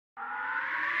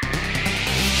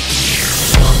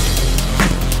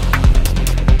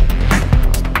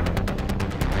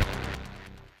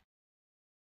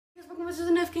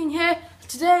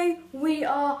today we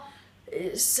are,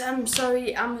 I'm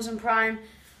sorry, Amazon Prime,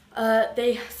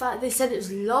 they said it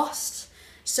was lost,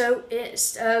 so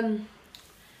it's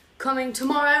coming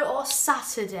tomorrow or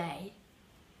Saturday.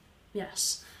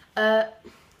 Yes.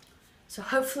 So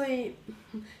hopefully,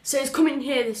 so it's coming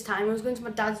here this time. I was going to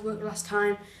my dad's work last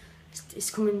time.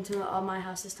 It's coming to my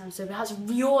house this time, so we had to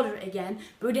reorder it again,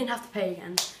 but we didn't have to pay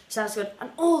again, so that's good. And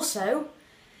also,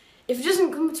 if it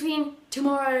doesn't come between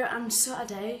tomorrow and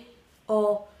Saturday,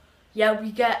 or yeah,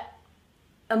 we get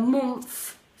a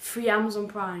month free Amazon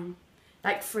Prime,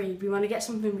 like free. We want to get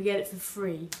something, we get it for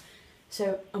free.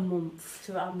 So a month,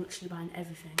 so I'm literally buying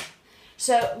everything.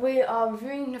 So we are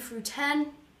reviewing through 10,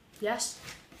 yes.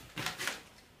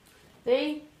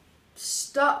 The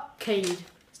Stockade,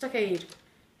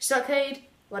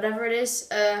 whatever it is.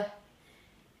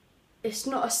 It's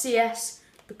not a CS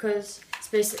because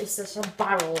it's just a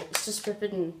barrel. It's just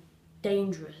flipping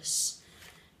dangerous.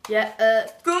 Yeah.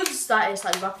 Goods. That is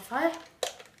like rapid fire.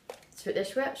 Let's put this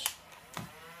switch.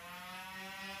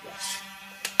 Yes.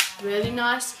 Really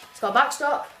nice. It's got a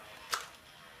backstock.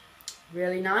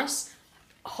 Really nice.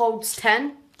 Holds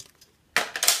 10.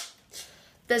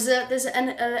 There's an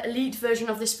elite version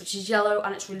of this which is yellow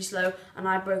and it's really slow, and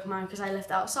I broke mine because I left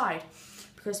it outside.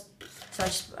 So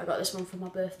I got this one for my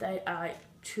birthday like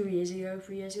 3 years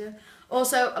ago.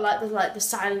 Also, I like the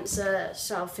silencer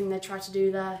sort of thing they try to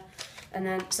do there, and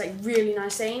then it's like really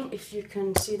nice aim if you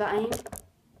can see that aim.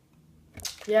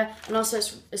 Yeah, and also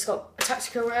it's got a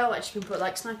tactical rail which you can put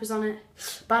like snipers on it,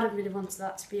 but I don't really want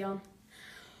that to be on.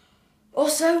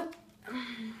 Also,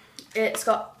 it's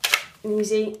got an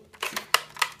easy,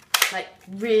 like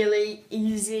really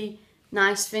easy,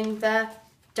 nice thing there,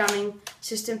 jamming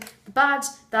system. The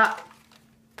bad's that,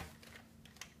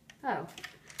 oh,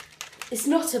 it's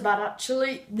not a bad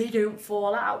actually, they don't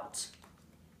fall out.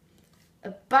 A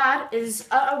bad is,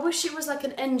 I wish it was like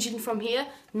an engine from here,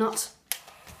 not,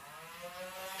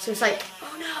 so it's like,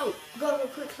 oh no, I've got to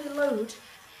quickly load.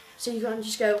 So you can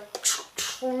just go,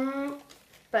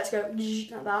 let's go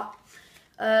like that.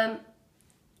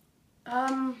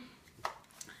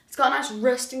 It's got a nice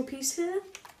resting piece here,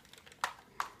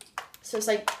 so it's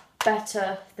like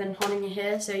better than holding it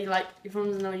here. So you like your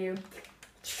thumbs and then you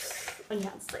on your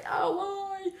hands like, oh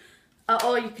why?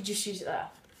 Or you could just use it there.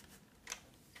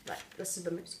 Like this is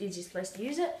the most easiest place to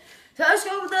use it. So let's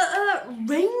go with the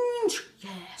range.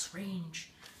 Yes, range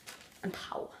and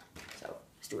power. So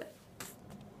let's do it.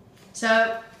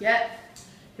 So yeah,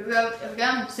 here we go.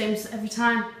 Again, same as every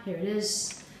time. Here it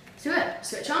is. Let's do it.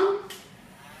 Switch on.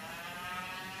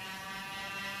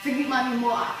 I think it might be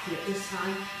more accurate this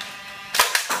time.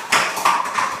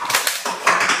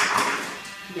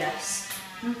 Yes.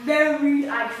 Very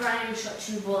accurate shots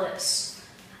and bullets.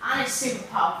 And it's super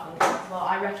powerful. Well,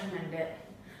 I recommend it.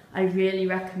 I really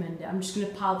recommend it. I'm just going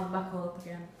to power them back all up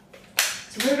again.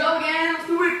 So here we go again. Let's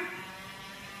do it.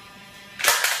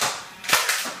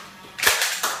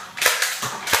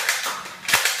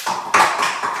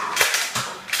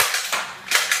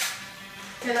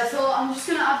 Okay, that's all. I'm just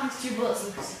going to add these 2 bullets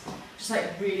in, just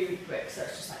like really quick, so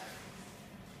it's just like,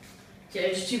 yeah,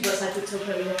 just 2 bullets I put till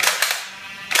over here.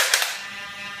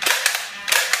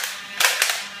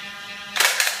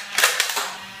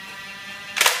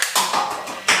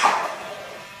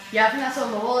 Yeah, I think that's all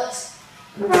the bullets.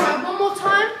 Try one more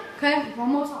time, okay? One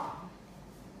more time.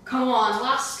 Come on,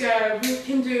 let's go. We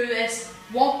can do this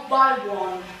one by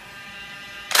one.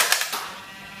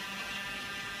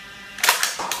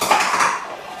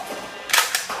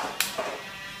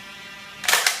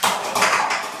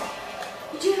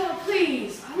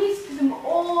 Please, I need to do them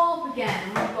all up again.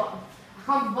 Oh my God, I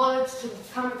can't be bothered to the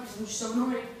camera because I'm just so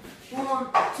annoying. 1,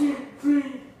 2,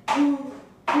 3, 4,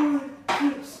 5,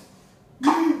 6.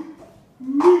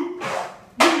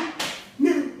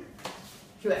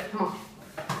 Do it, come on.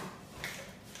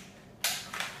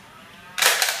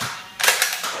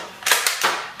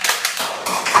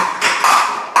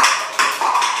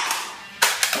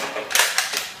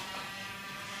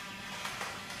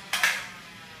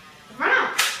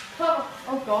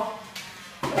 Oh God.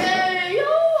 Hey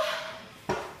yo!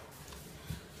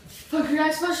 Thank you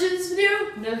guys for watching this video.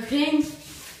 Nerf King.